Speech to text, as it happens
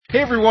Hey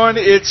everyone,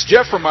 it's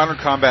Jeff from Modern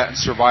Combat and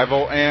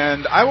Survival,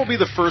 and I will be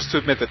the first to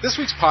admit that this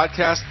week's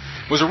podcast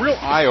was a real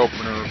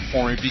eye-opener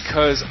for me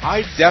because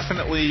I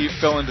definitely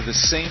fell into the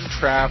same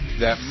trap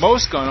that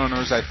most gun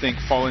owners, I think,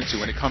 fall into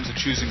when it comes to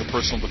choosing a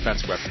personal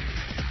defense weapon.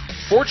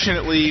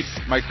 Fortunately,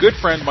 my good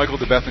friend Michael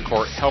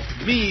DeBethencourt helped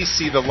me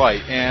see the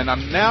light, and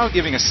I'm now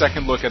giving a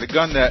second look at a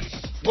gun that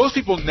most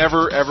people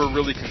never ever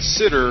really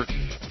consider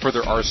for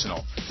their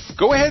arsenal.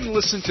 Go ahead and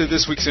listen to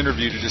this week's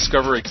interview to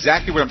discover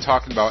exactly what I'm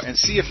talking about and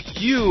see if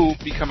you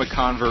become a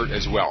convert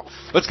as well.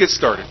 Let's get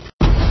started.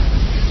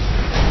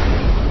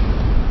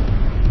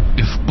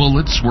 If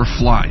bullets were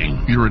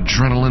flying, your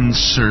adrenaline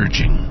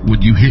surging,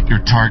 would you hit your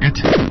target?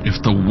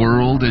 If the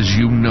world as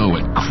you know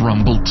it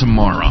crumbled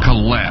tomorrow,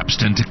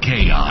 collapsed into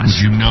chaos,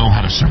 would you know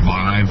how to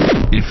survive?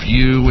 If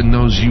you and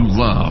those you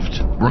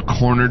loved were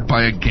cornered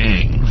by a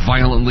gang,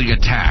 violently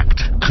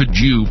attacked, could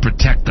you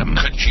protect them?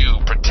 Could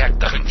you protect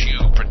them? Could you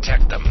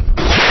protect them?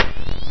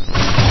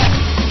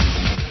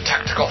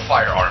 Tactical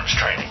firearms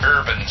training,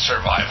 urban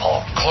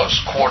survival,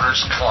 close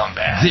quarters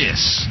combat.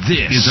 This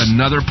is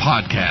another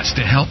podcast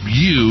to help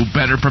you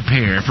better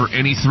prepare for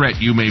any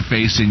threat you may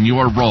face in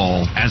your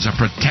role as a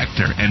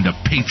protector and a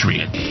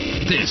patriot.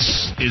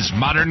 This is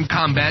Modern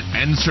Combat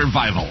and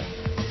Survival.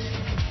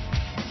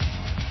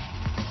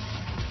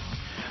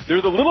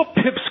 They're the little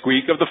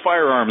pipsqueak of the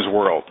firearms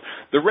world.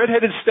 The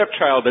red-headed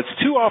stepchild that's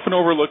too often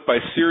overlooked by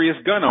serious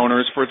gun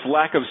owners for its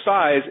lack of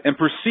size and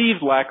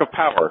perceived lack of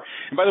power.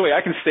 And by the way, I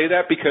can say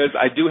that because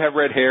I do have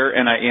red hair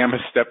and I am a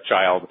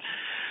stepchild.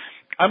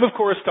 I'm, of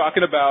course,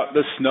 talking about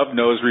the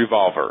snub-nose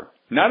revolver.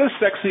 Not as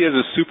sexy as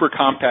a super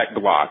compact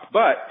Glock,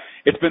 but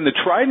it's been the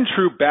tried and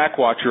true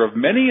backwatcher of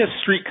many a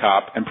street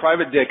cop and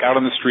private dick out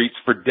on the streets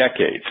for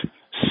decades.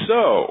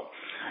 So,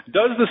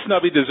 does the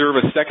snubby deserve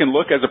a second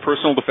look as a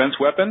personal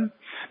defense weapon?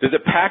 Does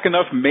it pack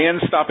enough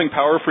man-stopping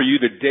power for you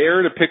to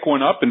dare to pick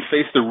one up and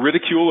face the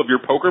ridicule of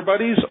your poker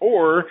buddies?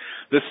 Or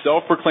the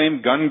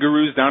self-proclaimed gun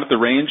gurus down at the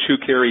range who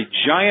carry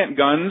giant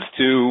guns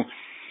to,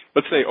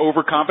 let's say,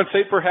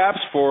 overcompensate perhaps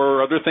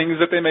for other things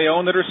that they may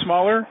own that are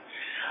smaller?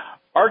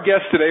 Our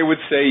guest today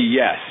would say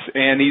yes,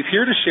 and he's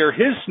here to share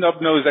his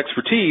snub-nose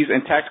expertise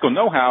and tactical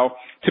know-how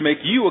to make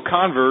you a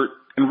convert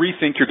and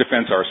rethink your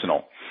defense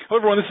arsenal. Hello,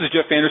 everyone. This is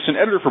Jeff Anderson,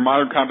 editor for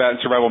Modern Combat and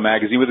Survival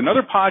magazine, with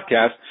another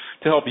podcast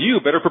to help you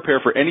better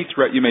prepare for any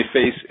threat you may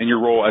face in your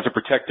role as a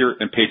protector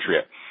and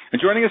patriot. And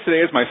joining us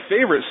today is my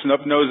favorite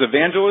snub-nosed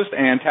evangelist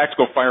and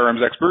tactical firearms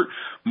expert,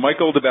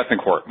 Michael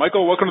DeBethencourt.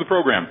 Michael, welcome to the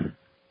program.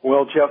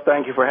 Well, Jeff,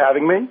 thank you for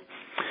having me.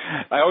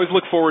 I always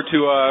look forward to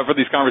for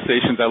these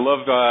conversations. I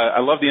love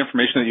the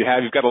information that you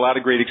have. You've got a lot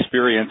of great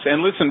experience.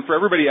 And listen, for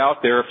everybody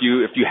out there, if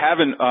you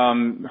haven't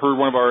heard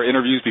one of our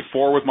interviews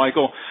before with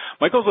Michael's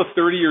a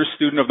 30-year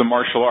student of the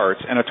martial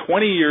arts and a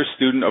 20-year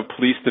student of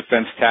police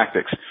defense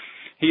tactics.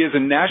 He is a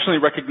nationally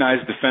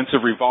recognized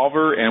defensive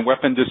revolver and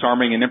weapon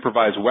disarming and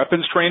improvised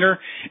weapons trainer,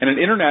 and an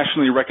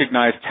internationally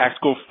recognized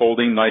tactical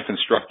folding knife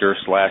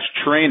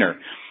instructor/trainer.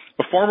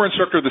 A former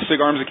instructor of the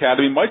SIG Arms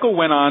Academy, Michael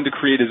went on to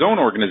create his own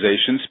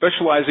organization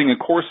specializing in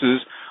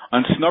courses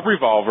on snub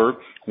revolver,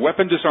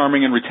 weapon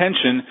disarming and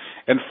retention,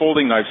 and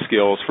folding knife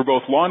skills for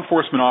both law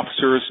enforcement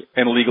officers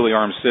and legally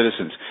armed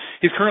citizens.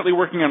 He's currently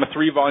working on a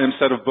 3-volume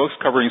set of books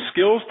covering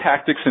skills,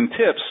 tactics, and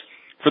tips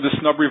for the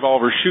snub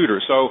revolver shooter.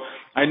 So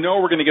I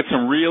know we're going to get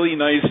some really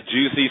nice,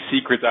 juicy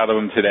secrets out of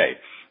him today.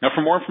 Now,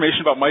 for more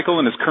information about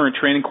Michael and his current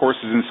training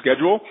courses and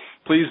schedule,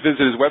 please visit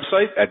his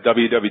website at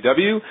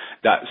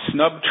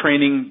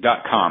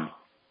www.snubtraining.com.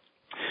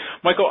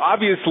 Michael,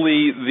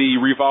 obviously the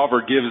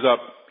revolver gives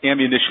up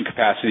ammunition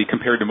capacity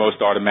compared to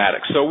most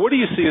automatics. So what do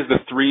you see as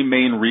the 3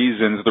 main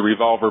reasons the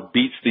revolver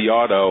beats the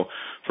auto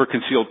for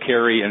concealed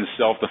carry and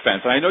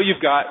self-defense? And I know you've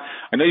got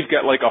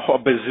like a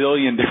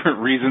bazillion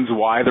different reasons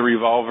why the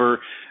revolver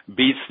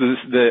beats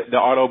the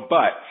auto,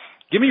 but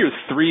give me your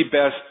 3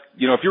 best.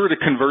 If you were to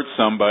convert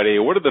somebody,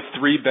 what are the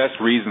 3 best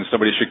reasons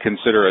somebody should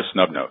consider a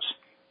snub nose?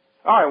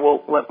 All right,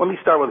 well, let me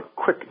start with a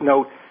quick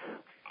note.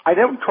 I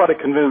don't try to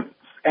convince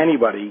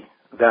anybody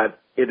that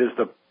it is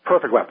the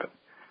perfect weapon.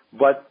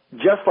 But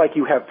just like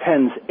you have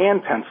pens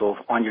and pencils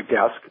on your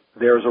desk,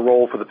 there's a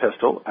role for the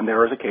pistol, and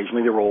there is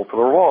occasionally the role for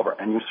the revolver.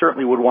 And you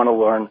certainly would want to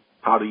learn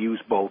how to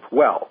use both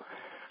well.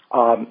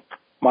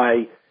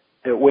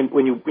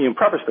 When you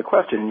preface the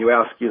question and you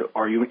ask, you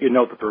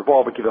note that the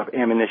revolver gives up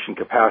ammunition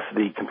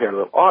capacity compared to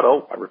the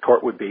auto, my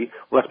retort would be,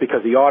 well, that's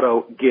because the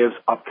auto gives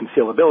up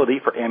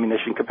concealability for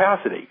ammunition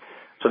capacity.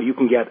 So you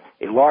can get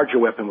a larger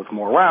weapon with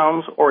more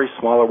rounds or a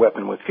smaller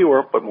weapon with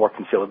fewer but more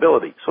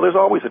concealability. So there's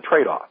always a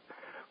trade-off.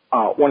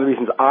 One of the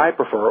reasons I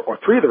prefer, or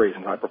 3 of the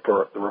reasons I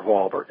prefer the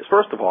revolver is,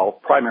 first of all,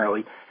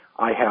 primarily,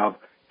 I have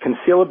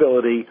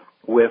concealability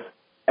with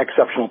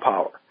exceptional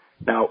power.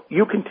 Now,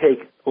 you can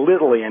take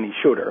literally any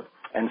shooter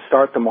and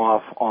start them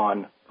off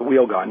on the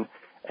wheel gun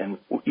and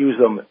use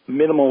them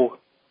minimal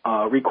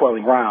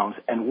recoiling rounds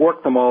and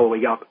work them all the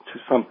way up to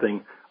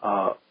something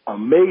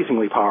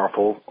amazingly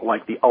powerful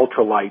like the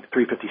ultralight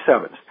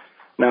 357s.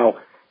 Now,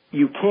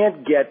 you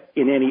can't get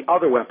in any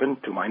other weapon,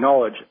 to my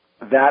knowledge,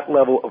 that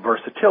level of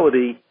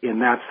versatility in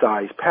that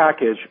size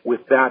package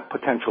with that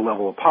potential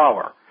level of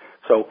power.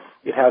 So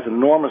it has an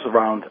enormous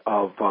amount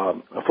of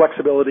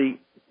flexibility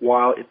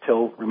while it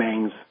still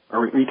retains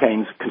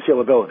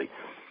concealability.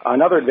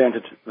 Another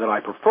advantage that I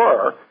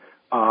prefer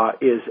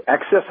is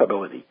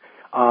accessibility.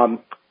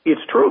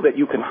 It's true that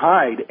you can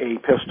hide a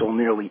pistol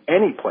nearly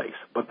any place,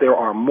 but there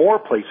are more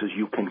places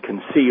you can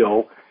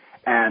conceal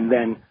and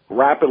then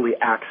rapidly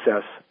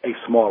access a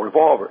small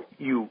revolver.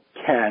 You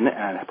can,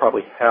 and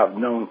probably have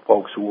known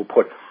folks who will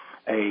put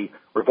a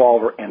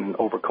revolver in an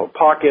overcoat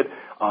pocket,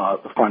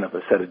 the front of a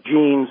set of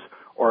jeans,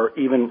 or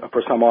even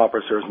for some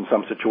officers in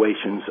some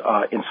situations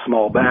in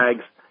small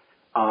bags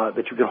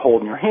that you can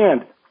hold in your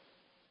hand.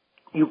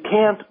 You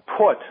can't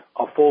put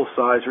a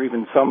full-size or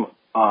even some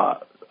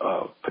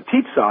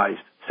petite-sized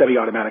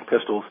semi-automatic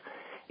pistols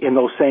in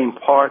those same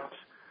parts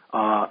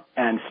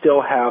and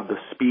still have the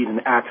speed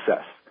and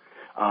access.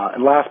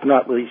 And last but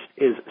not least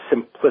is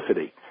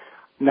simplicity.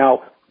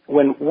 Now,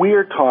 when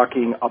we're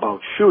talking about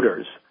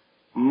shooters,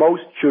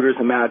 most shooters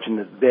imagine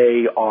that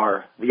they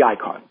are the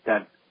icon,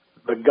 that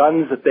the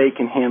guns that they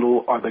can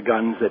handle are the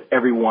guns that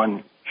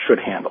everyone should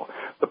handle.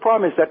 The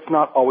problem is that's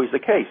not always the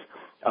case.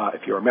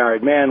 If you're a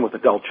married man with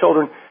adult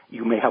children,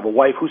 you may have a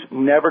wife who's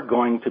never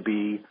going to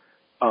be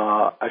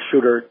a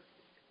shooter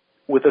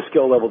with the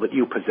skill level that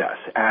you possess.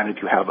 And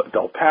if you have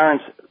adult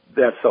parents,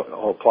 that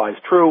applies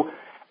true.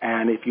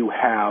 And if you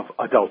have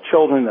adult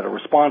children that are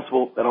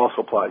responsible, that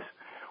also applies.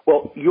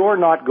 Well, you're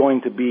not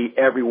going to be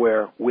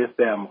everywhere with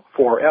them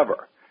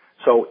forever.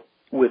 So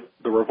with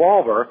the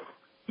revolver,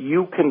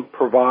 you can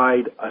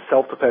provide a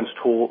self-defense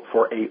tool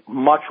for a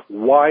much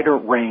wider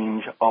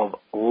range of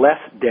less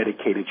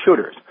dedicated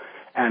shooters.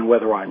 And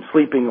whether I'm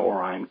sleeping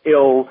or I'm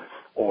ill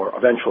or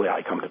eventually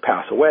I come to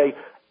pass away,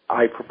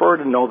 I prefer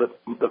to know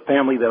that the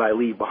family that I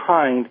leave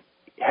behind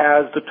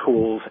has the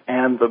tools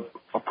and the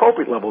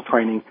appropriate level of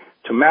training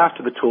to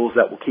master the tools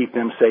that will keep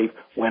them safe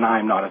when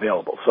I'm not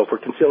available. So for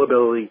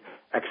concealability,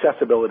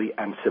 accessibility,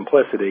 and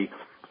simplicity,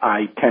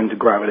 I tend to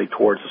gravitate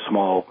towards the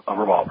small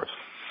revolvers.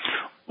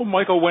 Well,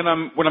 Michael, when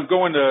I'm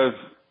going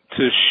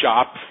to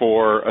shop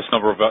for a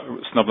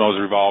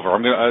snub-nosed revolver,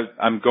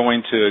 I'm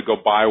going to go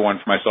buy one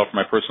for myself for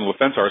my personal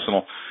defense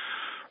arsenal.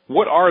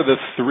 What are the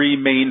three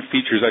main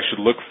features I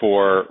should look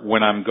for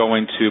when I'm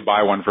going to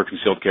buy one for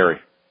concealed carry?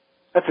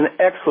 That's an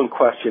excellent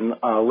question.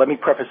 Let me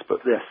preface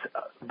this.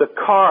 The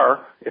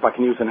car, if I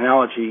can use an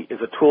analogy, is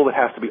a tool that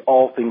has to be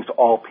all things to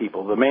all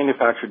people. The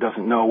manufacturer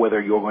doesn't know whether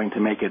you're going to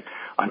make it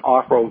an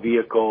off-road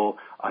vehicle,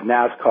 a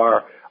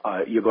NASCAR,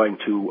 you're going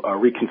to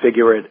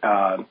reconfigure it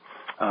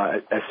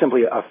as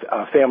simply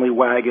a family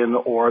wagon,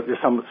 or there's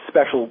some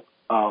special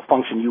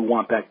function you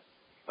want that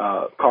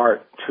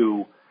car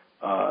to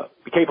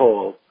be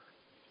capable of,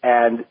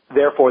 and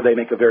therefore they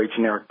make a very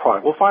generic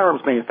product. Well,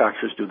 firearms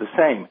manufacturers do the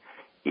same.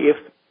 If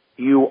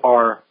you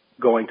are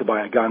going to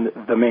buy a gun,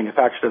 the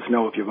manufacturer doesn't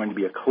know if you're going to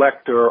be a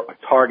collector, a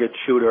target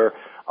shooter,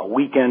 a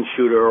weekend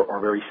shooter, or a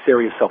very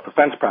serious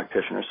self-defense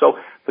practitioner. So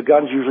the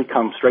guns usually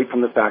come straight from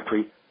the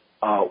factory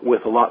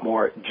with a lot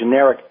more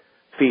generic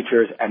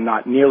features and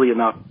not nearly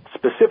enough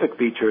specific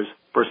features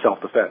for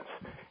self-defense.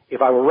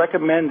 If I were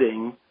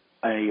recommending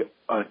a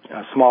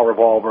small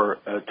revolver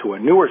to a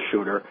newer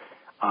shooter,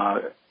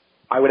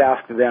 I would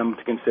ask them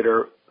to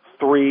consider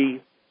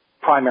three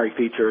primary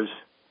features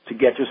to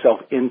get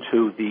yourself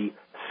into the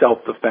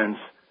self-defense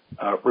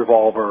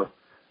revolver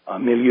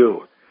milieu.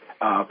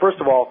 First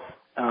of all,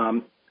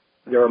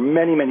 there are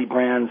many, many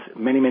brands,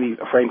 many, many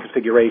frame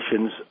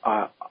configurations.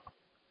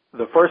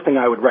 The first thing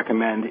I would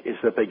recommend is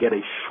that they get a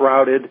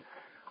shrouded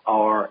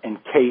or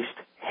encased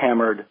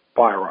hammered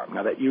firearm.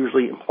 Now, that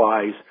usually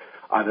implies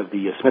either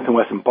the Smith &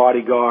 Wesson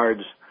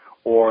Bodyguards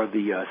or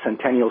the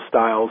Centennial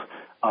styles.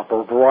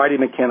 For a variety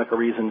of mechanical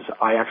reasons,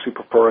 I actually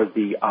prefer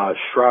the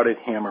shrouded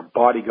hammer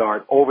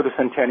Bodyguard over the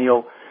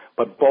Centennial,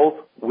 but both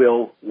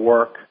will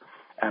work.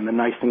 And the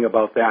nice thing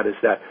about that is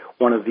that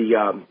one of the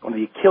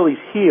Achilles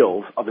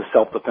heels of the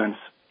self-defense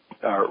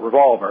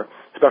revolver,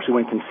 especially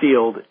when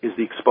concealed, is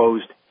the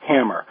exposed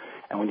hammer.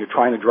 And when you're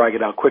trying to drag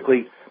it out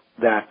quickly,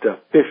 that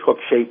fishhook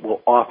shape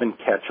will often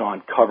catch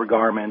on cover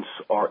garments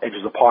or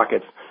edges of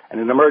pockets. And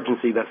in an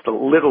emergency, that's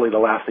literally the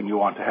last thing you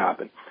want to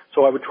happen.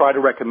 So I would try to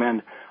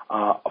recommend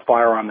a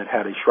firearm that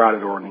had a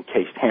shrouded or an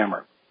encased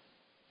hammer.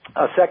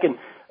 Second,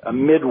 a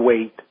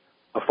mid-weight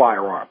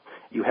firearm.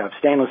 You have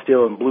stainless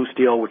steel and blue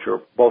steel, which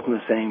are both in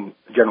the same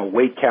general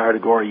weight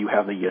category. You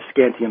have the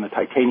scantium, the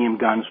titanium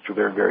guns, which are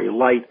very, very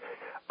light.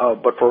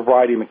 But for a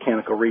variety of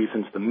mechanical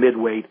reasons, the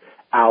mid-weight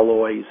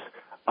alloys,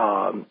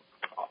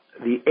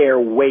 the air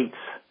weights,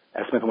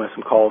 as Smith &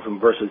 Wesson calls them,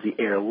 versus the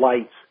air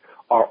lights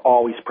are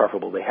always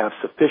preferable. They have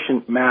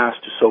sufficient mass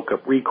to soak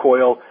up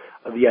recoil,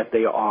 yet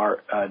they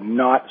are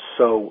not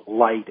so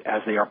light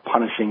as they are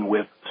punishing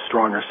with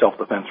stronger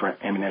self-defense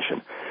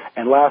ammunition.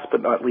 And last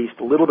but not least,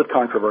 a little bit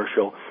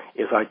controversial,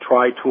 is I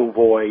try to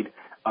avoid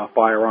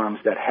firearms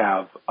that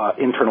have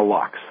internal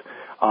locks.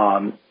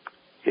 I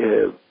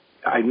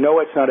know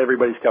it's not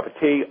everybody's cup of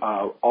tea.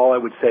 All I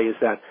would say is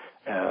that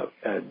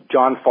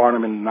John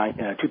Farnham in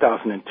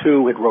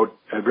 2002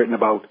 had written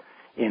about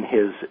in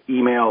his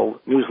email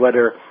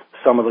newsletter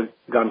some of the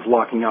guns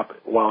locking up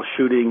while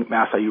shooting.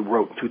 Masayu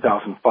wrote in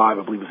 2005,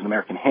 I believe it was an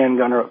American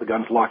handgunner, the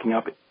guns locking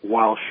up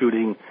while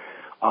shooting.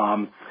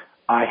 I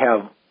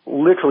have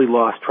literally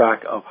lost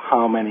track of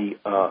how many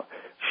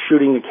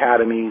shooting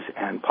academies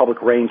and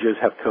public ranges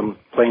have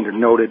complained or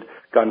noted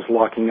guns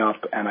locking up,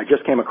 and I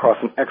just came across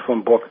an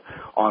excellent book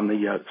on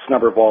the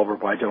snub revolver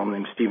by a gentleman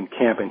named Stephen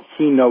Camp, and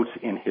he notes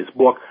in his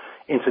book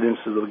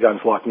incidences of the guns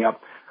locking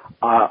up.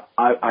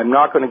 I'm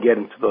not going to get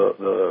into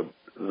the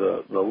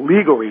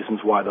legal reasons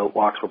why the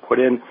locks were put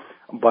in,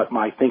 but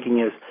my thinking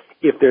is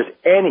if there's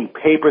any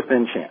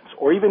paper-thin chance,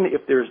 or even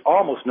if there's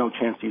almost no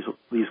chance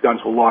these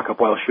guns will lock up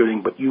while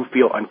shooting, but you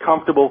feel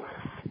uncomfortable,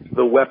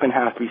 the weapon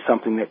has to be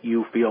something that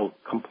you feel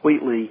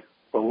completely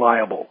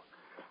reliable.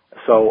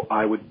 So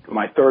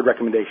my third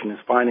recommendation is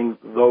finding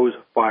those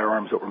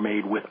firearms that were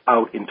made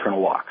without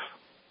internal locks.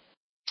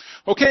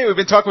 Okay, we've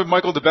been talking with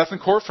Michael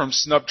DeBethencourt from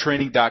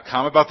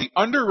snubtraining.com about the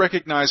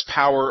under-recognized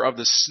power of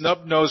the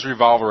snub-nose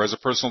revolver as a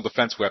personal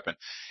defense weapon.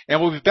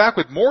 And we'll be back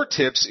with more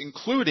tips,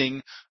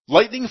 including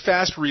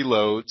lightning-fast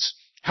reloads,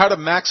 how to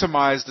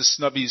maximize the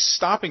snubby's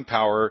stopping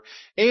power,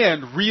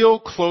 and real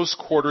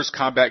close-quarters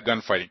combat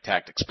gunfighting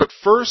tactics. But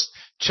first,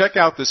 check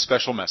out this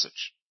special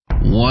message.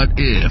 What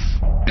if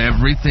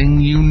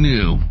everything you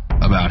knew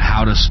about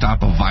how to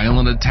stop a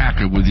violent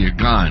attacker with your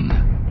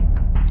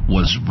gun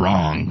was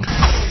wrong?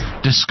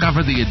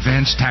 Discover the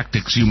advanced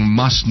tactics you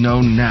must know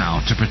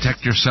now to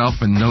protect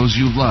yourself and those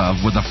you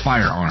love with a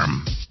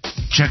firearm.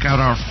 Check out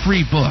our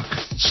free book,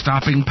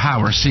 Stopping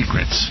Power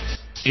Secrets.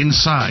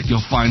 Inside,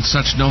 you'll find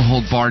such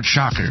no-hold-barred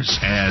shockers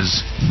as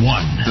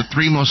 1. The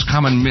 3 most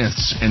common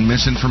myths and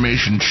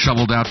misinformation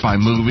shoveled out by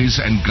movies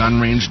and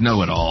gun range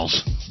know-it-alls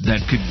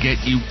that could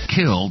get you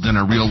killed in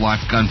a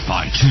real-life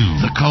gunfight.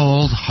 2. The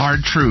cold,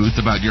 hard truth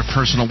about your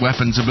personal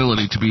weapon's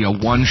ability to be a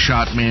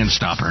one-shot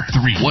man-stopper.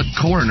 3. What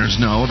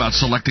coroners know about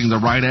selecting the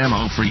right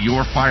ammo for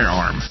your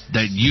firearm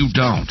that you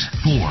don't.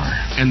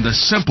 4. And the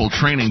simple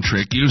training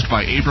trick used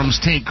by Abrams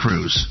tank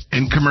crews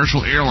and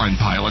commercial airline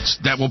pilots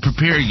that will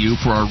prepare you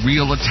for a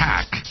real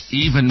attack,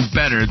 even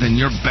better than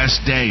your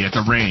best day at the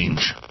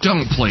range.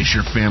 Don't place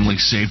your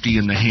family's safety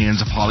in the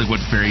hands of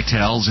Hollywood fairy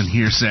tales and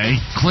hearsay.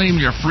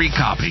 Claim your free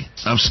copy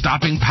of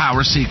Stopping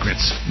Power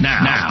Secrets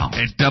now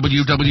at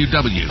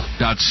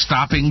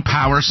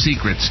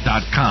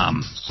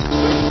www.stoppingpowersecrets.com.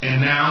 And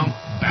now,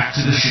 back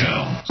to the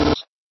show.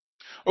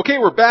 Okay,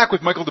 we're back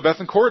with Michael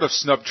DeBethencourt of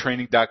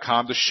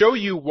snubtraining.com to show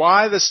you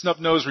why the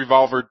snub-nose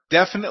revolver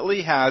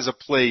definitely has a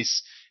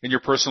place in your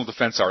personal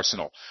defense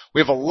arsenal. We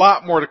have a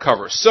lot more to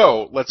cover,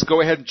 so let's go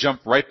ahead and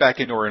jump right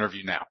back into our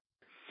interview now.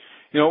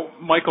 You know,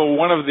 Michael,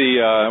 one of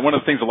the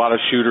things a lot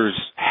of shooters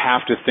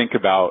have to think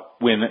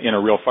about when in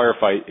a real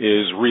firefight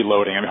is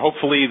reloading. I mean,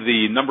 hopefully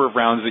the number of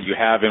rounds that you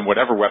have in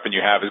whatever weapon you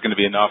have is going to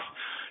be enough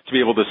to be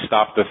able to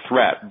stop the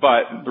threat.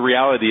 But the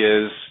reality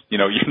is, you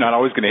know, you're not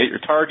always going to hit your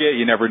target.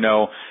 You never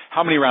know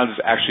how many rounds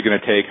it's actually going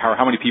to take,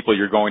 how many people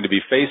you're going to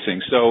be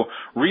facing. So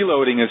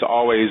reloading is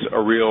always a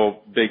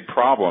real big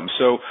problem.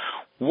 So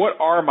what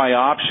are my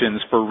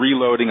options for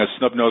reloading a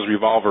snub-nose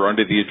revolver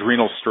under the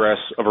adrenal stress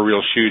of a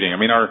real shooting? I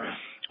mean, are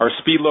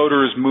speed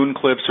loaders, moon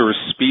clips, or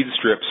speed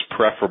strips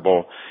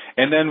preferable?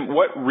 And then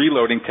what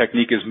reloading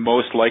technique is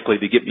most likely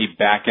to get me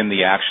back in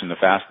the action the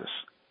fastest?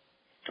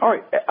 All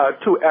right,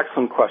 2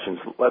 excellent questions.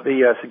 Let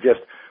me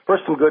suggest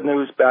first some good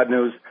news, bad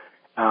news,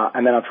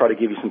 and then I'll try to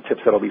give you some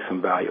tips that'll be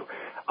some value.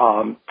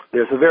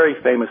 There's a very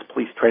famous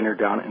police trainer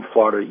down in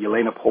Florida,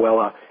 Yelena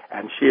Puella,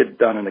 and she had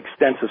done an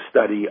extensive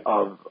study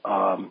of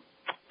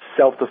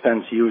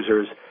self-defense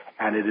users,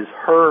 and it is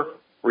her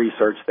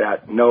research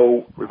that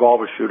no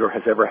revolver shooter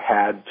has ever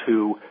had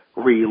to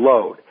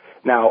reload.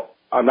 Now,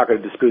 I'm not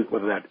going to dispute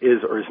whether that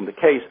is or isn't the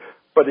case,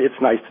 but it's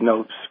nice to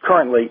know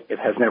currently it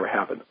has never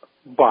happened.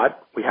 But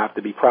we have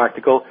to be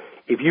practical.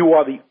 If you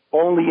are the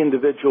only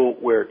individual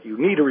where you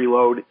need to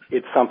reload,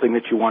 it's something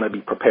that you want to be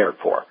prepared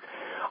for.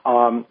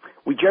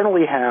 We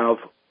generally have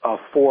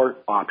 4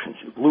 options: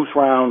 loose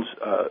rounds,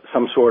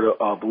 some sort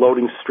of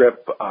loading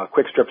strip,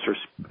 quick strips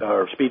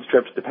or speed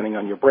strips, depending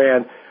on your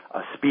brand,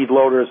 speed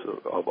loaders,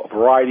 a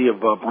variety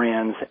of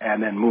brands,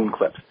 and then moon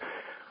clips.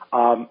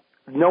 No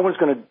one's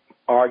going to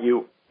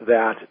argue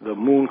that the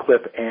moon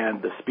clip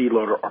and the speed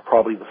loader are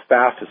probably the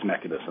fastest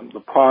mechanism. The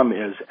problem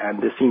is,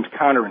 and this seems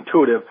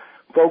counterintuitive,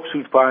 folks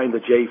who find the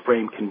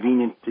J-frame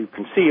convenient to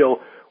conceal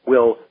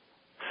will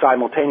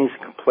simultaneously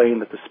complain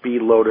that the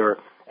speed loader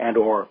and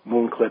or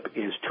moon clip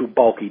is too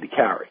bulky to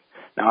carry.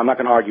 Now, I'm not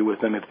going to argue with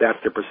them. If that's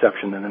their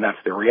perception, then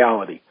that's their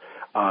reality.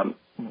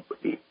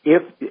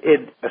 If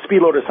a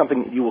speed loader is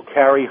something that you will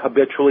carry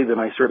habitually, then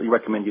I certainly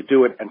recommend you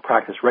do it and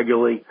practice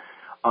regularly.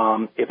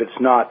 If it's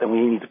not, then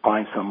we need to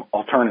find some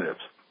alternatives.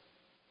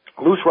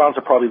 Loose rounds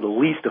are probably the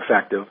least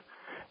effective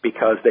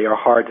because they are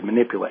hard to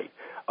manipulate.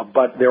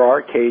 But there are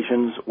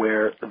occasions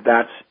where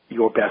that's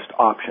your best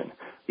option.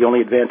 The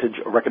only advantage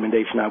or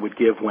recommendation I would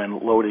give when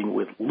loading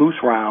with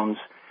loose rounds,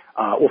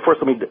 well,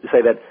 first let me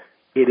say that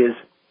it is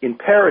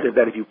imperative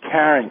that if you're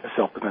carrying a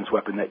self-defense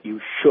weapon that you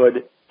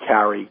should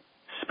carry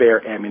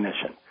spare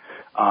ammunition.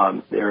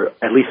 There,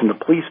 at least in the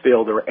police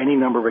field, there are any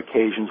number of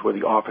occasions where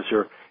the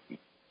officer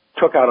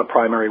took out a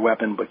primary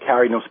weapon but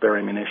carried no spare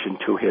ammunition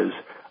to his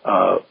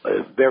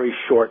very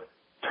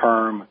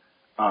short-term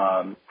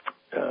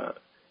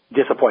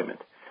disappointment.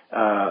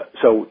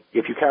 So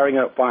if you're carrying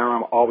a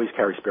firearm, always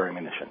carry spare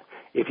ammunition.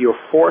 If you're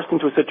forced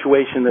into a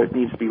situation that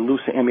needs to be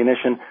loose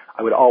ammunition,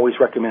 I would always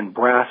recommend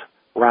brass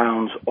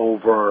rounds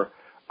over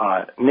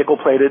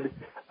nickel-plated.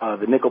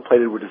 The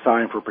nickel-plated were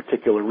designed for a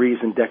particular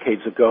reason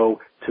decades ago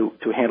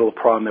to handle a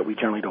problem that we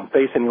generally don't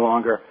face any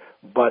longer,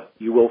 but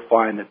you will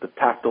find that the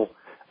tactile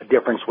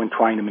difference when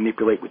trying to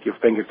manipulate with your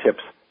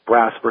fingertips,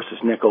 brass versus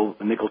nickel,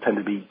 the nickel tend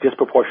to be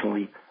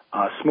disproportionately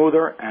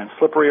smoother and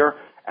slipperier,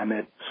 and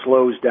that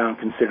slows down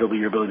considerably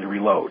your ability to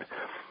reload.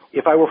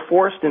 If I were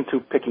forced into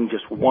picking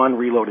just one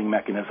reloading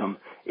mechanism,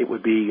 it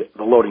would be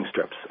the loading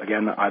strips.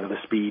 Again, either the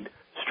speed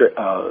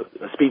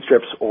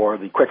strips or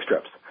the quick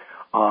strips.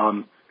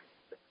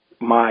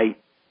 My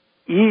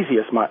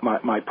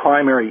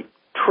primary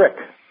trick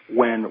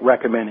when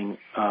recommending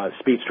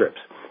speed strips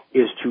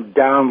is to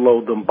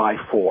download them by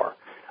 4.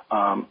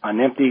 An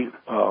empty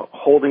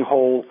holding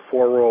hole,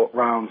 4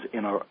 rounds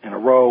in a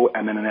row,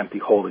 and then an empty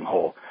holding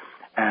hole.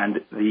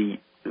 And the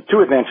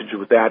two advantages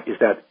with that is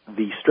that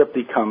the strip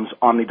becomes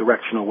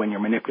omnidirectional when you're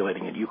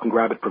manipulating it. You can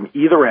grab it from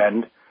either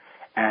end,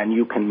 and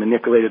you can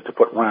manipulate it to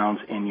put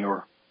rounds in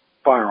your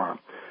firearm.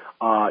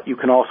 You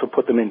can also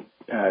put them in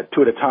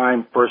 2 at a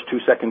time, first 2,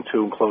 second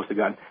 2, and close the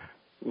gun.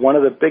 One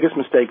of the biggest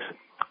mistakes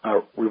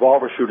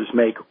revolver shooters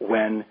make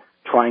when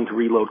trying to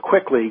reload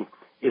quickly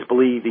is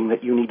believing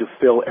that you need to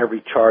fill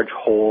every charge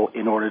hole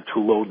in order to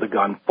load the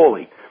gun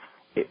fully.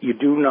 You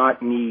do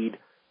not need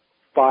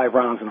 5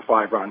 rounds in a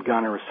 5-round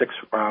gun or a 6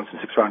 rounds in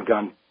a 6-round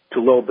gun to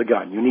load the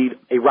gun. You need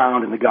a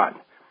round in the gun.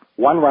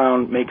 1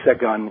 round makes that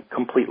gun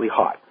completely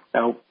hot.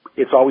 Now,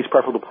 it's always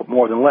preferable to put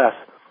more than less,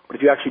 but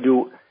if you actually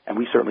do, and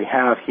we certainly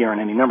have here on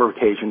any number of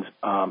occasions,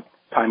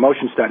 time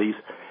motion studies,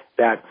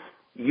 that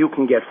you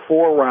can get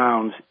 4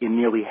 rounds in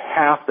nearly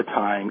half the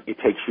time it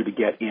takes you to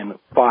get in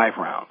 5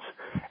 rounds.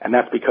 And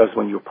that's because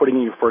when you're putting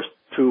in your first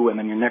 2 and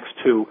then your next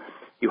 2,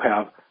 you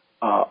have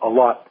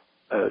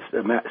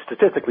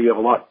statistically, you have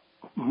a lot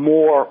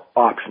more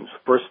options.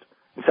 First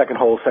and second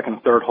hole, second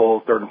and third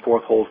hole, third and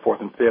fourth holes,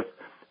 fourth and fifth,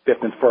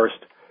 fifth and first.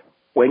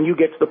 When you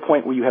get to the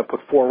point where you have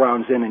put 4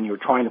 rounds in and you're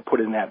trying to put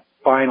in that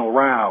final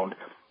round,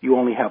 you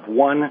only have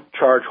 1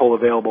 charge hole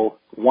available,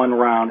 1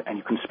 round, and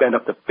you can spend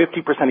up to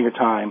 50% of your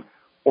time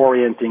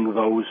orienting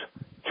those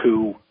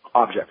 2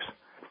 objects.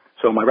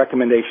 So my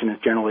recommendation is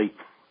generally,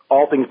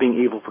 all things being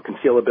equal for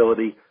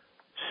concealability,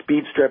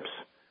 speed strips,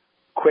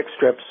 quick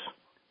strips,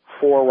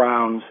 4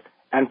 rounds,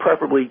 and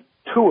preferably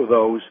 2 of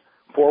those,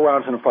 4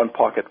 rounds in the front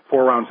pocket,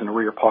 4 rounds in the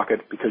rear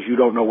pocket, because you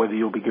don't know whether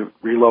you'll be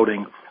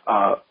reloading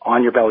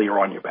on your belly or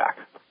on your back.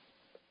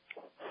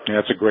 Yeah,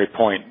 that's a great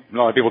point. A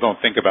lot of people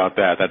don't think about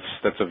that.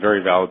 That's a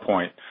very valid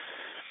point.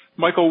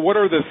 Michael, what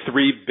are the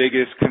 3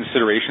 biggest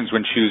considerations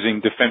when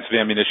choosing defensive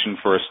ammunition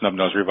for a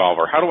snub-nosed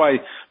revolver? How do I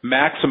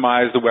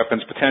maximize the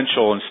weapon's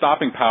potential and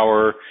stopping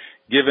power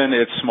given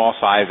its small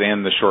size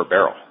and the short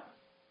barrel?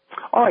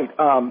 All right.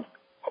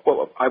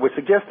 Well, I would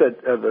suggest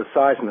that the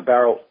size and the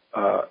barrel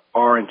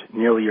aren't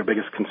nearly your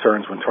biggest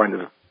concerns when trying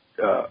to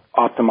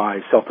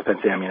optimize self-defense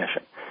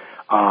ammunition.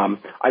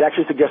 I'd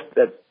actually suggest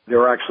that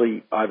there are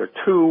actually either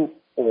 2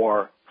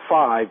 or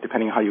 5,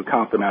 depending on how you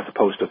count them, as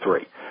opposed to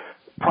 3.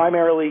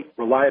 Primarily,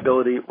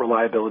 reliability.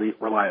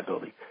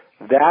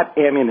 That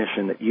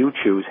ammunition that you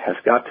choose has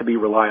got to be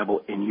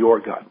reliable in your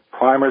gun.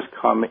 Primers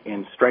come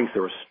in strengths.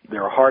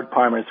 There are hard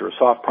primers, there are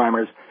soft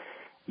primers.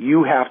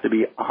 You have to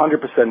be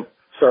 100%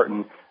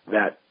 certain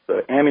that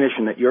the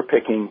ammunition that you're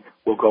picking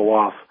will go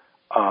off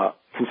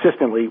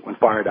consistently when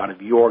fired out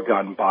of your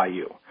gun by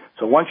you.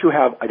 So once you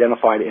have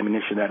identified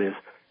ammunition that is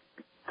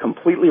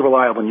completely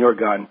reliable in your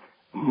gun,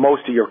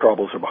 most of your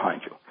troubles are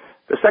behind you.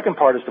 The second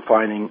part is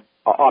defining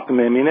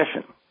optimum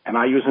ammunition, and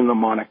I use a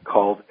mnemonic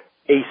called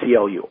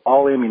ACLU.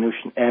 All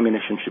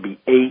ammunition should be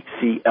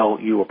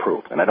ACLU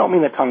approved. And I don't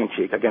mean that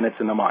tongue-in-cheek. Again, it's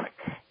a mnemonic.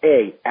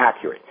 A,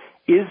 accurate.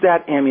 Is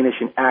that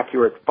ammunition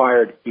accurate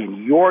fired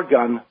in your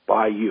gun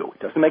by you?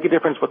 It doesn't make a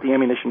difference what the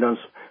ammunition does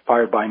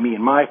fired by me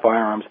in my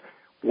firearms.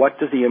 What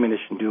does the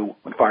ammunition do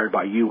when fired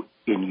by you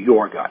in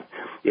your gun?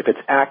 If it's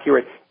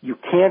accurate, you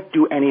can't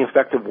do any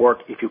effective work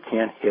if you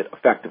can't hit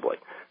effectively.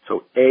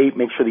 So A,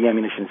 make sure the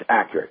ammunition is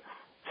accurate.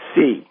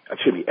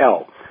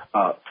 L,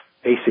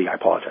 AC, I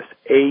apologize.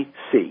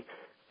 AC,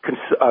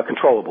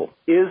 controllable.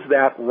 Is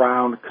that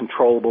round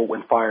controllable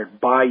when fired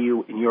by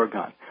you in your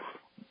gun?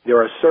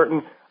 There are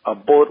certain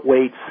bullet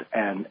weights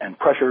and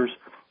pressures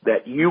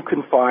that you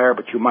can fire,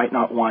 but you might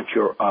not want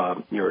your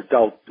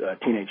adult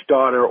teenage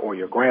daughter or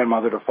your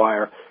grandmother to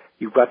fire.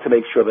 You've got to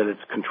make sure that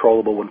it's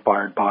controllable when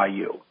fired by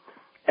you.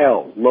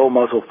 L, low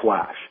muzzle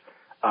flash.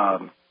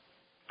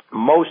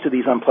 Most of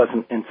these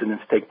unpleasant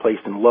incidents take place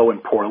in low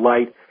and poor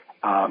light,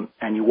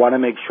 and you want to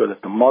make sure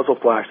that the muzzle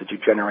flash that you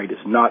generate is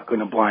not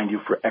going to blind you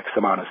for X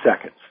amount of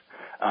seconds.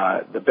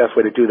 The best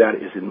way to do that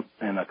is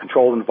in a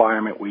controlled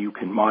environment where you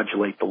can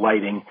modulate the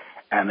lighting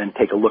and then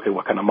take a look at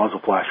what kind of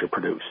muzzle flash are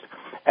produced.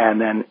 And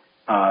then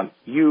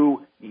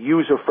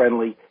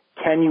user-friendly,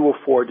 can you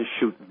afford to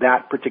shoot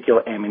that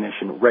particular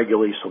ammunition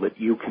regularly so that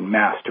you can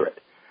master it?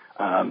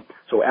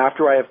 So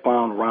after I have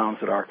found rounds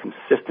that are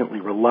consistently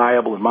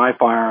reliable in my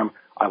firearm,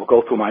 I will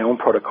go through my own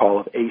protocol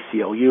of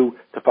ACLU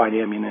to find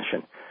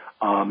ammunition.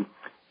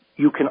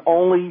 You can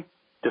only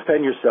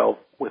defend yourself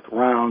with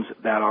rounds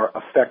that are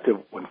effective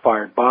when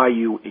fired by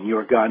you in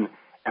your gun,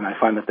 and I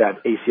find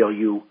that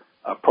ACLU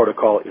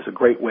protocol is a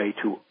great way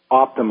to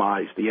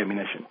optimize the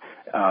ammunition.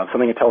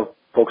 Something I tell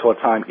folks all the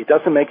time, it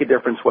doesn't make a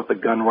difference what the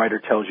gun writer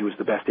tells you is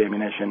the best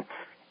ammunition.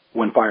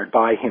 When fired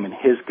by him in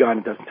his gun,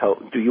 it doesn't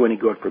do you any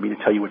good for me to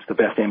tell you what's the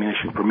best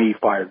ammunition for me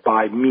fired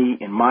by me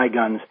in my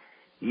guns.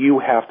 You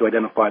have to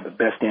identify the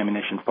best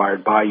ammunition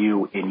fired by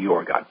you in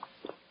your gun.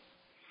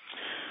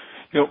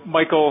 You know,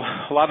 Michael,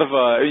 a lot of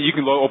you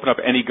can open up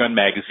any gun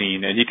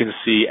magazine and you can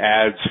see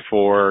ads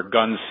for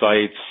gun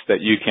sights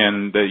that you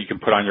can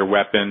put on your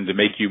weapon to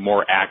make you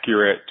more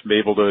accurate, to be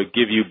able to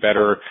give you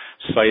better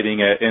sighting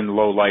in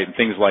low light and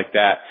things like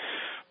that.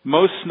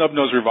 Most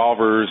snub-nose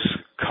revolvers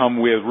come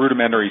with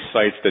rudimentary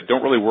sights that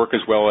don't really work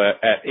as well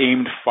at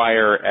aimed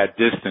fire at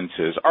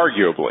distances,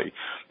 arguably.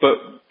 But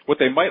what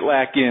they might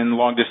lack in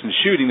long-distance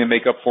shooting, they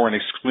make up for in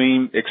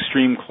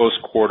extreme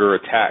close-quarter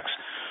attacks.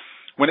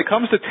 When it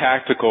comes to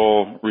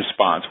tactical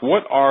response,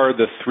 what are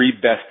the 3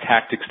 best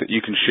tactics that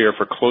you can share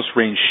for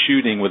close-range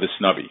shooting with a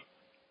snubby?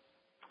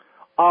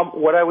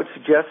 What I would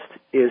suggest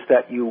is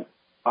that you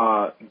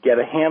get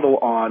a handle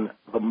on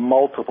the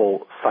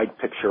multiple sight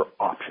picture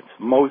options.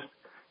 Most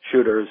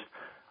shooters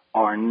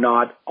are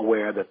not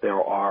aware that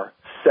there are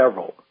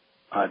several,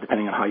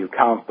 depending on how you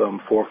count them,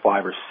 4,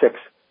 5, or 6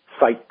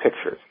 sight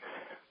pictures.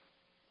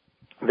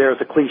 There's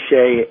a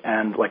cliche,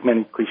 and like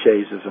many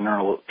cliches, there's an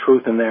earned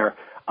truth in there.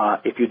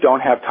 If you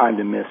don't have time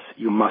to miss,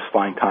 you must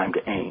find time to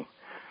aim.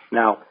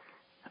 Now,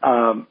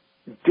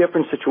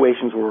 different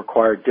situations will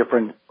require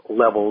different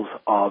levels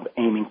of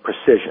aiming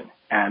precision.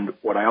 And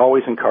what I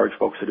always encourage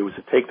folks to do is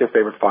to take their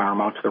favorite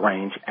firearm out to the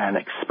range and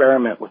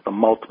experiment with the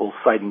multiple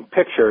sighting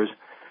pictures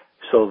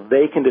so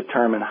they can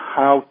determine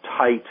how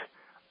tight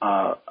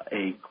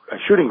a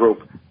shooting group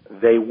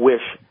they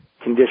wish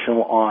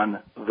conditional on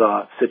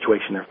the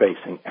situation they're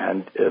facing.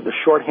 And the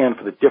shorthand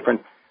for the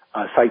different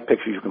sight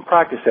pictures you can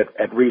practice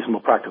at reasonable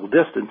practical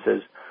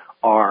distances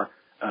are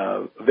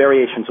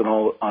variations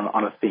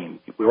on a theme.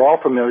 We're all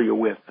familiar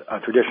with a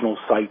traditional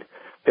sight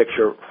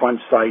picture, front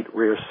sight,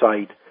 rear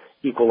sight,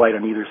 equal light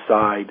on either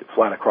side,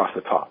 flat across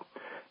the top.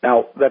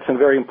 Now, that's a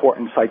very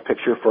important sight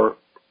picture for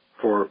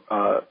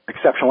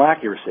exceptional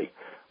accuracy,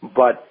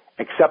 but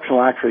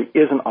exceptional accuracy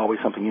isn't always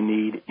something you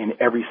need in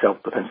every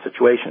self-defense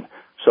situation.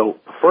 So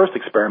the first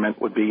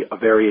experiment would be a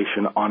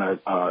variation on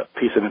a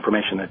piece of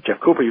information that Jeff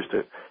Cooper used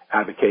to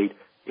advocate,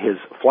 his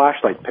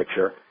flashlight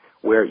picture,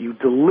 where you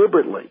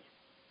deliberately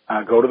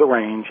go to the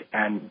range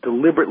and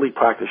deliberately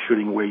practice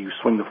shooting where you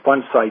swing the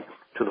front sight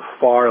to the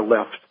far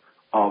left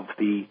of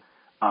the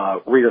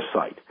rear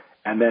sight,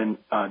 and then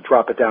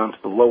drop it down to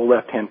the lower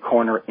left-hand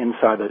corner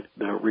inside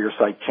the rear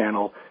sight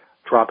channel,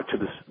 drop it to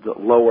the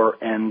lower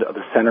end of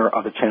the center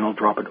of the channel,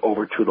 drop it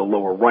over to the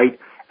lower right,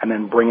 and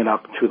then bring it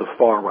up to the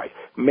far right.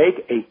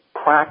 Make a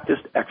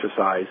practiced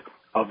exercise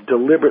of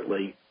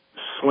deliberately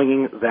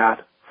swinging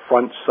that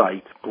front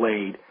sight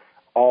blade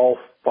all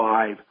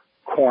 5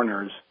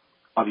 corners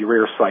of your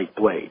rear sight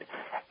blade.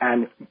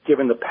 And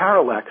given the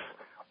parallax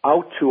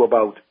out to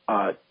about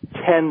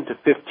 10 to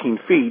 15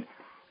 feet,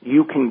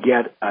 you can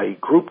get a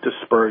group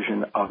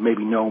dispersion of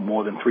maybe no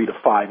more than 3 to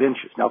 5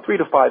 inches. Now, 3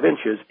 to 5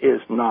 inches is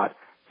not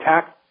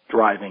tack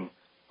driving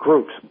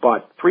groups,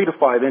 but 3 to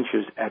 5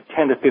 inches at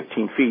 10 to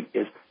 15 feet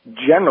is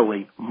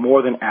generally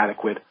more than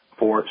adequate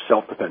for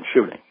self-defense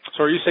shooting.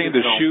 So are you saying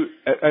to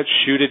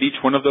shoot at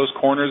each one of those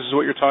corners is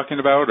what you're talking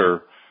about,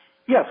 or?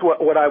 Yes,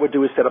 what I would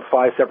do is set up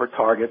 5 separate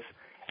targets,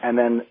 and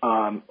then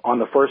on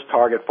the first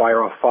target,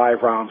 fire off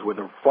 5 rounds where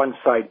the front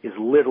sight is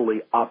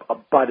literally up,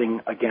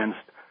 abutting against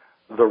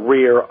the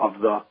rear of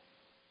the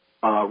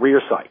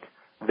rear sight.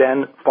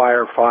 Then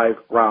fire 5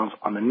 rounds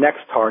on the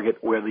next target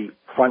where the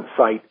front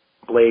sight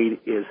blade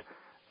is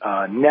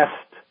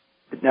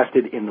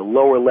nested in the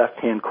lower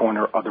left-hand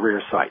corner of the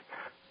rear sight.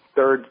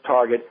 Third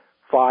target,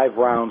 5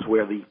 rounds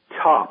where the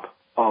top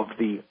of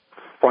the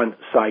front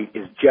sight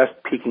is just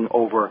peeking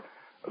over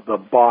the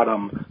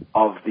bottom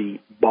of the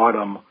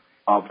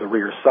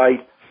rear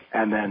sight.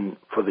 And then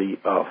for the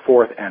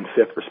 4th and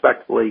 5th,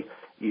 respectively,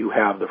 you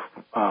have the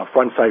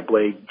front sight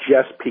blade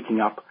just peeking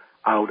up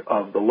out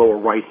of the lower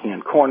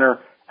right-hand corner,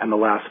 and the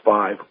last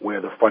 5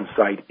 where the front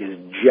sight is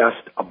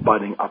just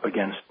abutting up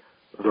against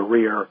the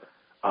rear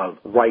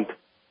right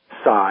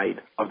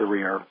side of the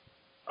rear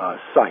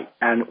sight.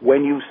 And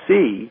when you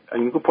see,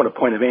 and you can put a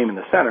point of aim in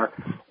the center,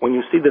 when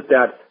you see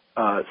that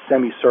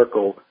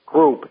semicircle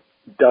group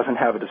doesn't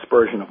have a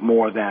dispersion of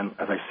more than,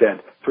 as I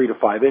said, 3 to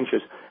 5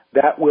 inches,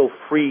 that will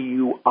free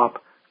you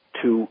up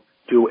to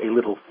do a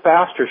little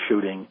faster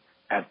shooting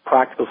at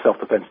practical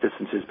self-defense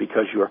distances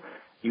because you're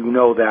you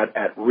know that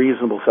at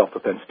reasonable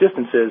self-defense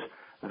distances,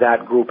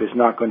 that group is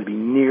not going to be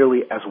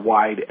nearly as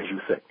wide as you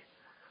think.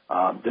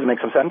 Does it make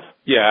some sense?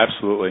 Yeah,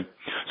 absolutely.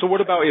 So what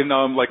about in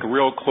like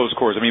real close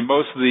quarters? I mean,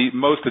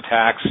 most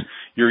attacks,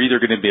 you're either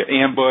going to be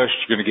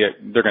ambushed,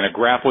 they're going to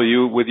grapple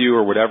with you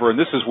or whatever, and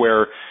this is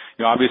where,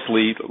 you know,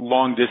 obviously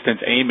long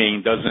distance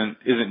aiming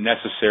isn't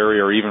necessary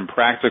or even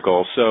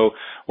practical. So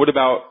what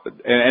about,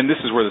 and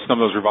this is where the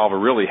snub-nose revolver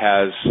really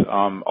has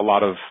a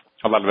lot of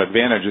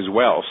advantage as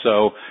well.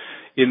 So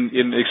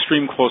in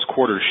extreme close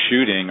quarters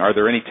shooting, are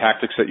there any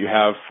tactics that you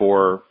have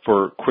for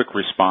quick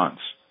response?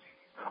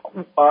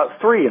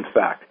 Three, in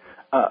fact.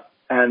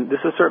 And this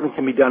is certainly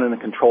can be done in a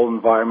controlled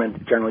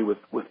environment, generally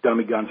with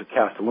dummy guns or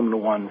cast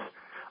aluminum ones.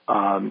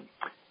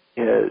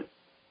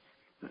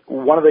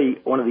 One of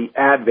the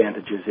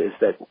advantages is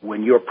that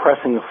when you're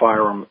pressing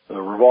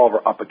the revolver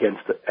up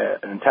against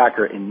an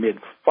attacker in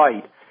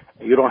mid-fight,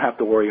 you don't have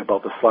to worry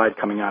about the slide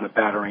coming out of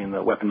battery and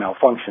the weapon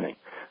malfunctioning.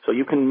 So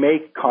you can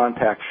make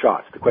contact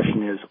shots. The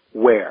question is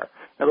where.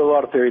 Now, there are a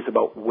lot of theories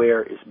about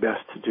where is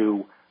best to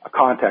do a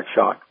contact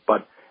shot,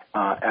 but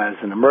as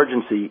an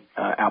emergency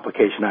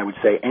application, I would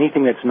say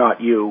anything that's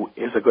not you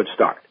is a good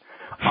start.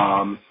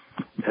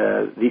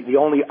 The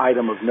only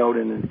item of note,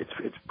 and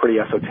it's pretty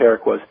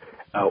esoteric, was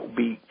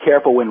be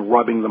careful when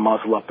rubbing the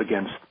muzzle up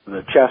against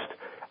the chest,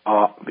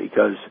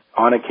 because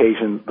on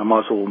occasion the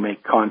muzzle will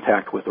make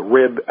contact with a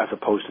rib as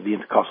opposed to the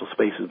intercostal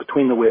spaces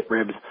between the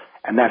ribs,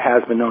 and that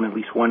has been known in at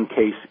least one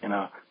case in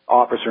an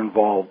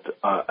officer-involved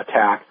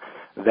attack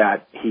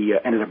that he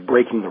ended up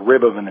breaking the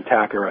rib of an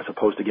attacker as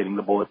opposed to getting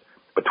the bullet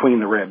between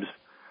the ribs.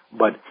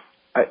 But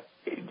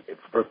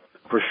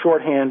for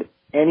shorthand,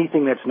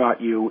 anything that's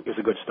not you is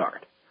a good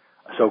start.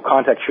 So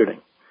contact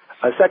shooting.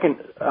 Second,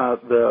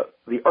 the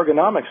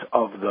ergonomics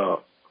of the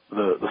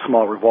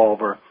small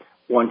revolver,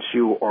 once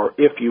you or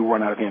if you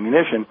run out of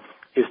ammunition,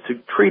 is to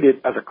treat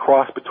it as a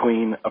cross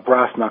between a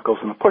brass knuckles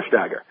and a push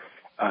dagger.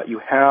 You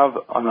have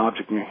an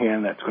object in your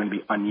hand that's going to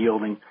be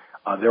unyielding.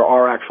 There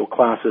are actual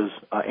classes.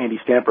 Andy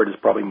Stanford is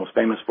probably most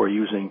famous for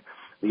using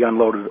the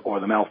unloaded or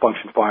the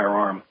malfunctioned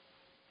firearm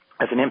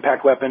as an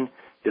impact weapon.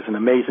 It's an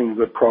amazing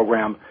good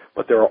program,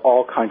 but there are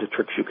all kinds of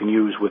tricks you can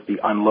use with the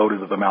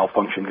unloaded or the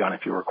malfunctioned gun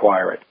if you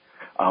require it,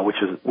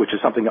 which is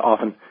something that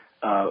often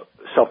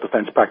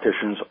self-defense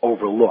practitioners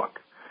overlook.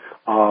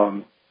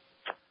 I'll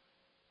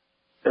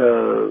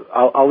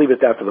leave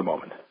it at that for the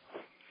moment.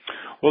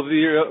 Well,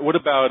 what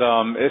about,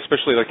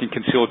 especially like in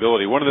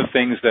concealability? One of the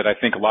things that I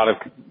think a lot of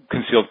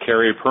concealed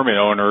carry permit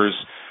owners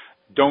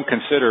don't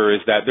consider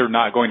is that they're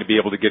not going to be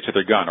able to get to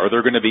their gun, or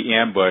they're going to be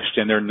ambushed,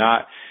 and they're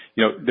not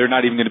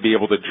even going to be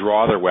able to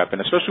draw their weapon,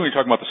 especially when you're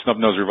talking about the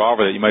snub-nose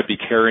revolver that you might be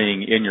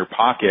carrying in your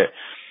pocket.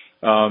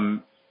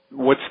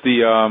 What's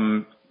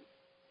a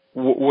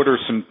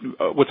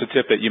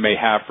tip that you may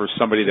have for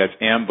somebody that's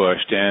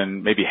ambushed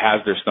and maybe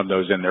has their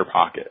snub-nose in their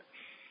pocket?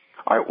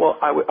 All right, well,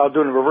 I'll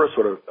do it in reverse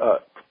order.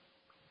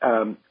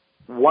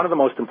 One of the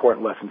most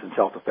important lessons in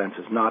self-defense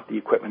is not the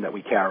equipment that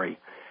we carry,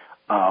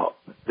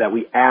 that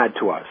we add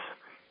to us.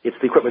 It's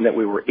the equipment that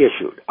we were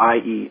issued,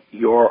 i.e.,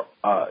 your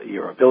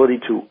ability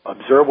to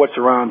observe what's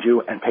around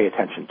you and pay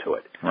attention to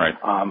it. Right.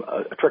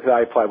 A trick that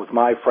I apply with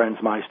my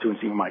friends, my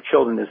students, even my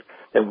children, is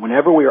that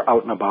whenever we are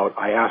out and about,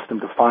 I ask them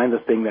to find the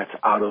thing that's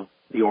out of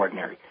the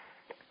ordinary.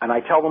 And I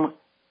tell them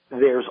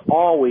there's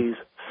always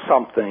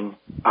something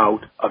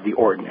out of the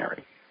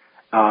ordinary.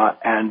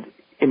 And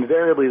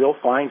invariably they'll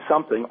find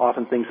something,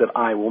 often things that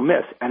I will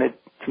miss. And it's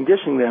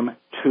conditioning them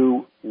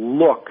to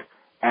look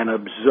and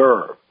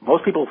observe.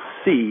 Most people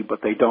see,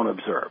 but they don't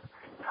observe.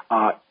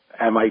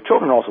 And my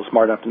children are also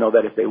smart enough to know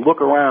that if they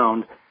look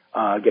around,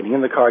 getting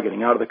in the car,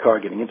 getting out of the car,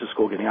 getting into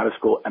school, getting out of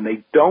school, and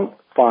they don't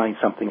find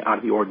something out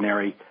of the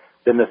ordinary,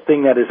 then the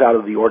thing that is out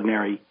of the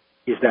ordinary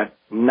is that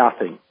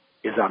nothing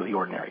is out of the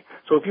ordinary.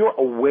 So if you're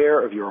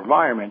aware of your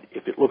environment,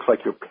 if it looks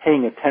like you're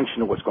paying attention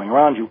to what's going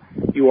around you,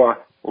 you are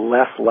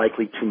less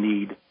likely to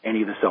need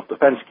any of the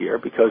self-defense gear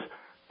because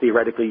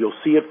theoretically you'll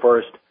see it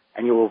first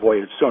and you'll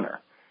avoid it sooner.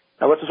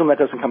 Now let's assume that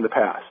doesn't come to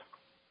pass.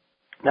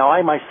 Now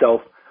I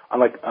myself,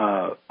 unlike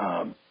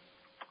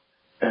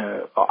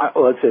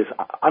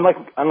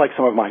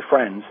some of my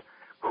friends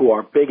who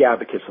are big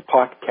advocates of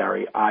pocket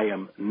carry, I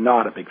am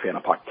not a big fan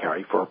of pocket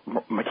carry for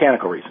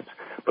mechanical reasons.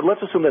 But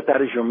let's assume that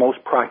that is your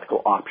most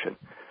practical option.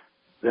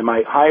 Then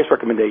my highest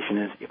recommendation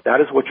is if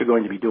that is what you're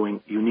going to be doing,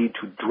 you need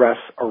to dress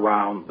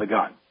around the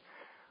gun.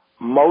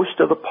 Most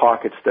of the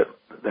pockets that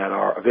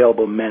are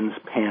available in men's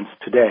pants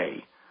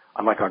today,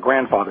 unlike our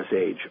grandfather's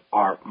age,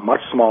 are much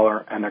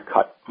smaller and they're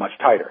cut much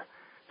tighter.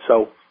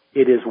 So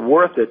it is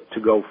worth it to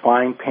go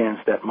find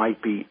pants that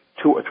might be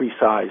 2 or 3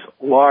 sizes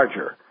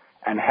larger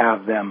and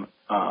have them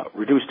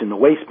reduced in the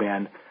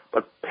waistband,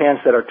 but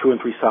pants that are 2 and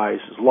 3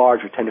 sizes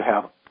larger tend to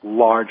have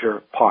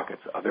larger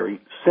pockets. A very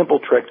simple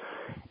trick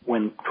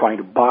when trying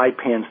to buy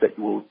pants that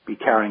you will be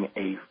carrying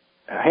a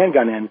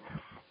handgun in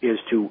is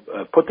to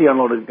put the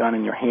unloaded gun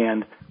in your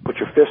hand, put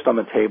your fist on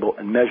the table,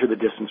 and measure the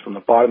distance from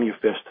the bottom of your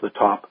fist to the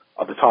top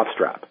of the top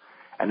strap.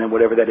 And then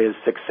whatever that is,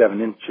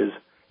 6-7 inches,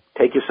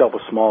 take yourself a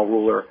small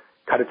ruler,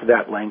 cut it to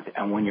that length,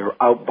 and when you're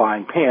out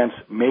buying pants,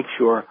 make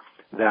sure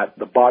that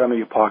the bottom of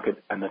your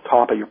pocket and the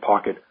top of your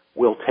pocket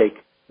will take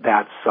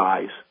that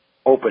size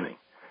opening.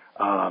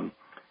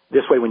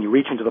 This way, when you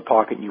reach into the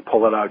pocket and you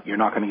pull it out, you're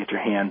not going to get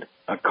your hand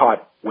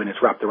caught when it's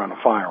wrapped around a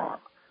firearm.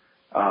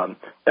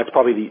 That's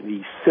probably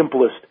the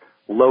simplest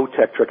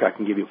low-tech trick I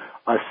can give you.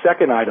 A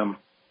second item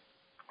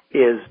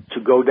is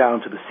to go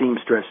down to the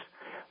seamstress.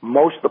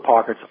 Most of the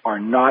pockets are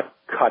not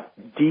cut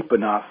deep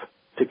enough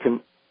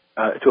to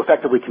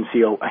effectively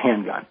conceal a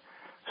handgun.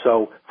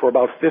 So for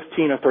about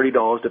 $15 or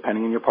 $30,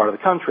 depending on your part of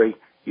the country,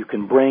 you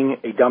can bring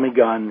a dummy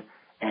gun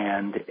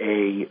and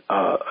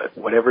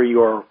whatever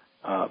your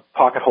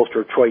pocket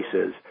holster of choice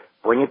is,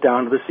 bring it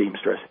down to the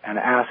seamstress and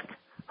ask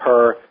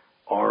her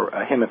or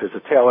him if it's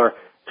a tailor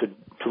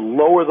to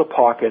lower the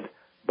pocket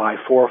by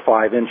 4 or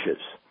 5 inches.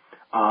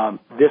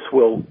 This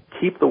will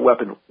keep the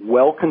weapon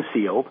well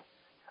concealed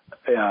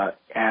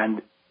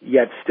and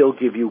yet still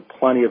give you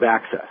plenty of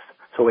access.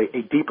 So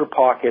a deeper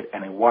pocket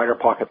and a wider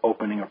pocket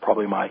opening are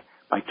probably my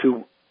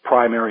two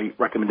primary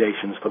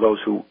recommendations for those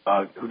who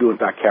do in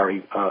fact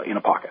carry in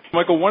a pocket.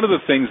 Michael, one of the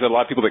things that a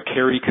lot of people that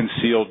carry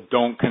concealed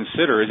don't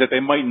consider is that they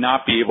might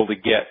not be able to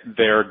get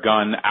their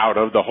gun out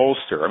of the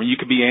holster. I mean, you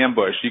could be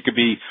ambushed, you could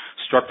be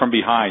struck from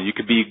behind, you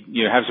could be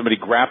have somebody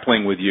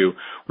grappling with you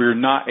where you're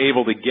not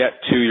able to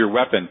get to your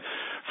weapon.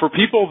 For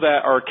people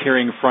that are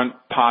carrying front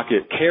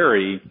pocket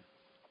carry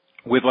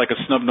with like a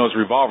snub-nosed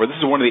revolver, this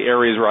is one of the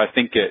areas where I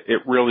think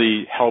it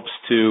really helps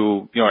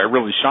to, it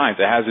really shines.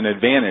 It has an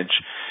advantage.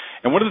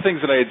 And one of the things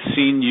that I had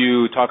seen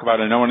you talk about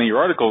in one of your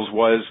articles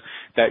was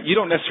that you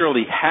don't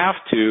necessarily have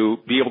to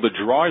be able to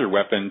draw your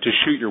weapon to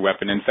shoot your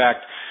weapon. In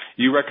fact,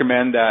 you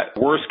recommend that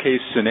worst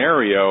case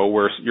scenario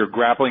where you're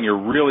grappling,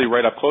 you're really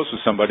right up close with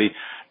somebody,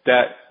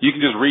 that you can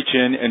just reach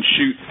in and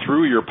shoot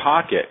through your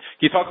pocket.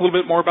 Can you talk a little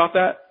bit more about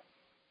that?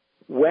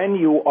 When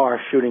you are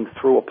shooting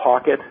through a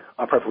pocket,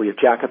 preferably a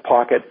jacket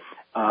pocket,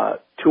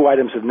 2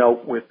 items of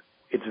note.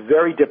 It's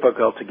very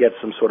difficult to get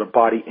some sort of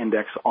body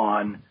index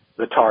on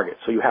the target,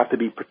 so you have to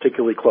be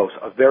particularly close.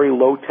 A very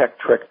low-tech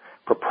trick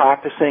for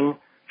practicing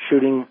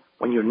shooting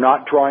when you're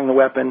not drawing the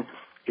weapon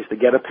is to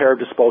get a pair of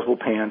disposable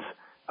pants,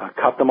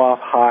 cut them off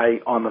high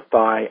on the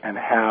thigh, and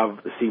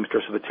have the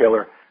seamstress or the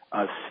tailor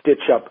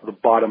stitch up the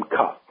bottom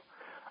cuff.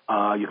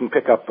 You can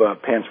pick up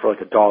pants for like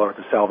 $1 at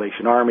the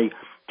Salvation Army.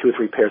 2 or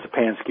 3 pairs of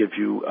pants gives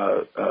you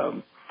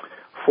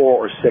 4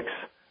 or 6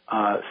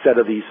 set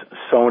of these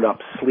sewn-up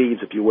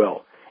sleeves, if you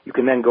will. You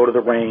can then go to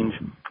the range,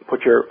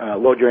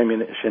 load your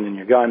ammunition in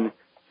your gun,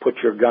 put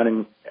your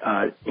gun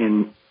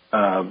in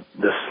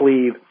the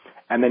sleeve,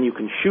 and then you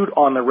can shoot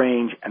on the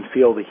range and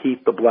feel the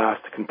heat, the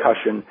blast, the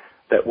concussion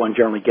that one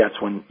generally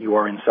gets when you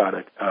are inside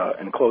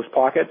an enclosed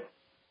pocket,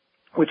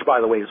 which, by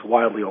the way, is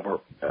wildly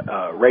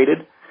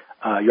overrated.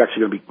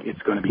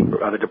 It's going to be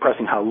rather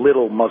depressing how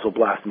little muzzle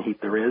blast and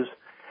heat there is.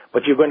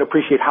 But you're going to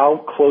appreciate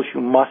how close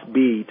you must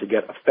be to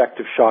get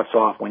effective shots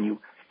off when you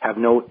have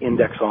no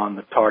index on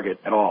the target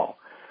at all.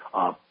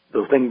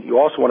 The thing you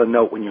also want to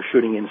note when you're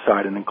shooting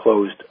inside an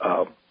enclosed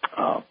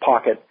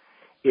pocket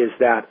is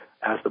that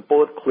as the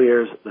bullet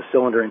clears the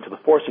cylinder into the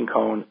forcing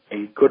cone,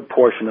 a good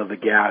portion of the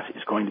gas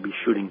is going to be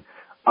shooting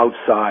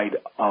outside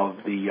of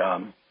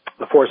the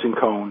forcing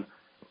cone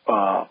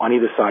on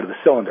either side of the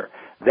cylinder.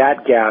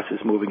 That gas is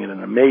moving at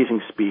an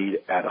amazing speed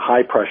at a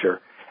high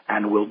pressure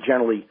and will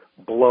generally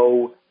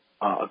blow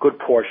a good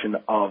portion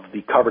of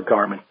the cover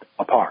garment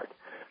apart.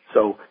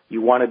 So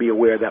you want to be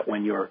aware that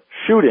when you're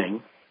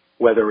shooting,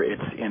 whether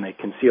it's in a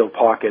concealed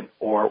pocket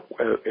or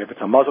if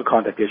it's a muzzle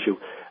contact issue,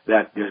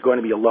 that there's going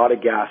to be a lot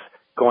of gas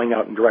going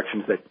out in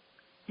directions that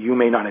you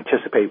may not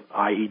anticipate,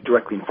 i.e.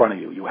 directly in front of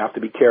you. You have to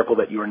be careful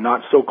that you are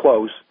not so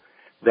close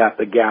that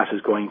the gas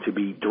is going to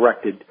be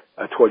directed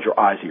towards your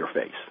eyes or your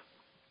face.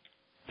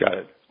 Got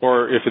it.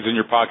 Or if it's in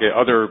your pocket,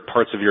 other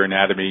parts of your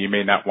anatomy you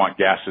may not want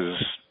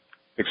gases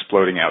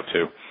exploding out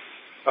to.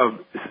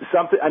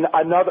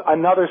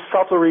 Another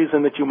subtle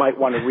reason that you might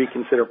want to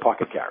reconsider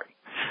pocket carry.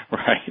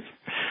 Right.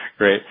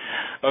 Great.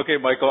 Okay,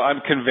 Michael,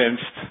 I'm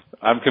convinced.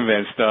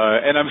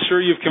 And I'm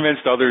sure you've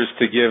convinced others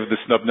to give the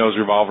snub-nosed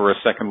revolver a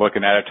second look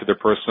and add it to their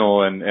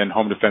personal and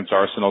home defense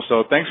arsenal.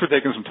 So thanks for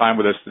taking some time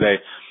with us today.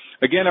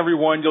 Again,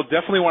 everyone, you'll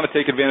definitely want to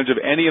take advantage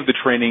of any of the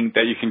training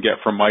that you can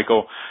get from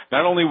Michael.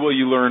 Not only will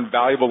you learn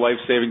valuable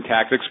life-saving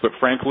tactics, but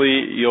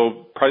frankly,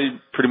 you'll probably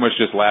pretty much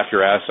just laugh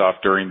your ass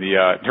off during the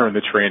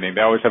training.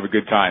 They always have a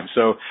good time.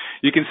 So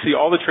you can see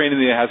all the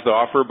training that he has to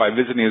offer by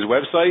visiting his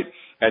website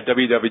at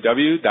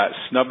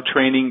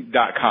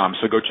www.snubtraining.com.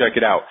 So go check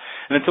it out.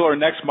 And until our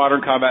next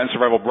Modern Combat and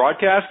Survival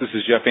broadcast, this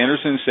is Jeff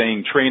Anderson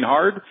saying train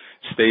hard,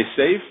 stay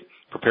safe,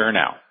 prepare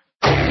now.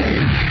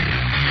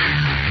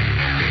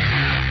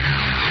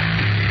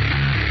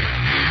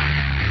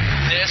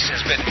 This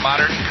has been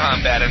Modern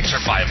Combat and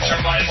Survival.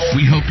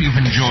 We hope you've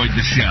enjoyed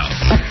the show.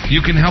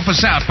 You can help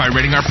us out by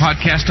rating our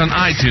podcast on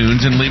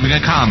iTunes and leaving a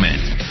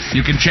comment.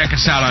 You can check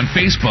us out on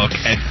Facebook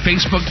at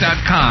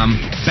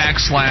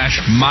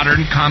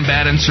facebook.com/Modern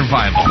Combat and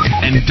Survival.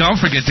 And don't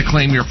forget to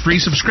claim your free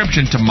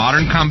subscription to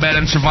Modern Combat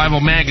and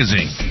Survival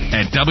magazine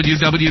at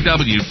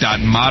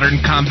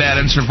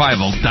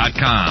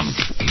www.moderncombatandsurvival.com.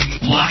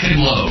 Lock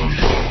and load.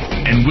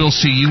 And we'll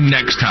see you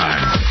next time.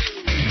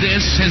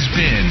 This has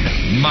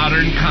been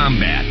Modern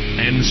Combat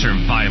and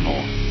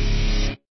Survival.